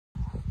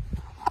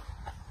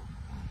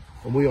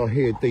And we are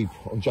here deep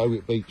on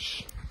Jaywick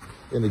Beach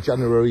in a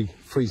January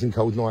freezing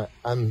cold night,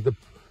 and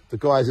the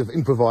guys have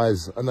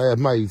improvised and they have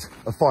made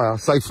a fire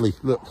safely.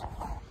 Look,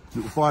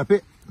 little fire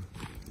pit,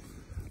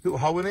 little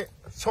hole in it,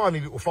 a tiny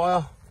little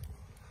fire,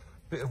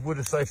 bit of wood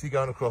of safety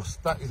going across.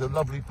 That is a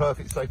lovely,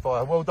 perfect, safe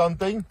fire. Well done,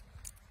 Dean.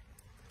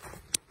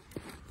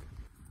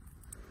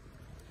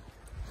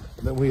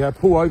 And then we have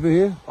Paul over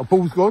here. Oh,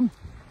 Paul's gone.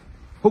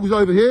 Paul's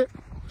over here.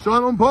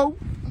 Shine on, Paul.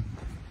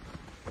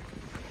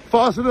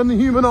 Faster than the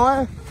human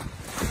eye.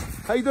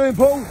 How you doing,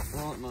 Paul?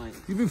 Right, mate.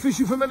 You've been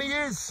fishing for many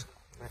years?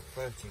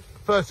 30.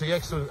 30,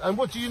 excellent. And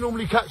what do you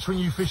normally catch when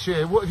you fish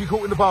here? What have you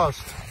caught in the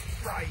past?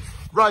 Rays.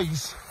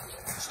 Rays?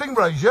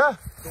 Stingrays, yeah?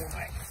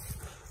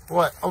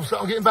 Right,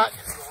 I'm getting back.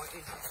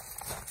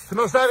 Can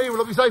I stand here?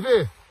 Will I be safe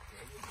here?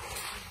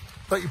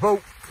 Thank you,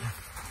 Paul.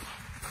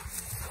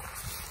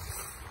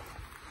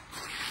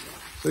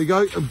 There you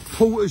go. And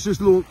Paul has just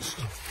launched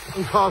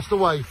and cast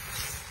away.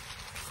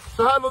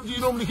 So how long do you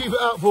normally keep it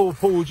out for,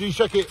 Paul? Do you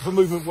check it for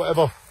movement,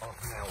 whatever?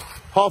 Half an hour.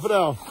 Half an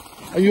hour?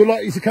 And you're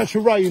likely to catch a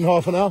ray in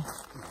half an hour?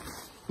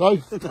 No?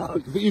 No.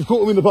 But you've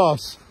caught them in the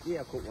past?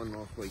 Yeah, I caught one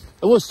last week.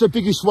 And what's the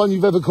biggest one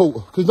you've ever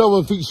caught? Because no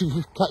one thinks you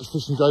can catch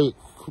fish in Jaywick.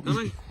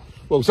 Really?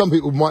 Well, some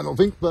people might not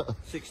think, but...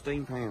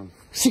 £16.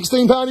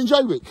 £16 in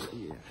Jaywick?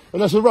 Yeah.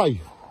 And that's a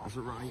ray? That's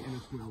a ray and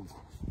a 12.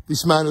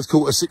 This man has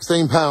caught a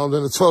 £16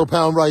 and a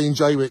 £12 ray in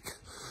Jaywick.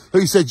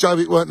 Who said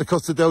Jaywick weren't the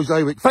Costa del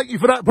Jaywick? Thank you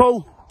for that,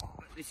 Paul.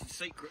 This is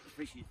secret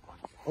fishing.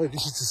 Oh,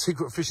 this is the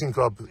secret fishing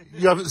club.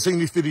 You haven't seen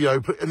this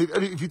video, and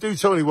if you do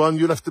tell anyone,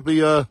 you'll have to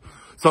be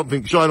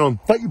something. Shine on.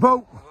 Thank you,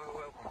 Paul.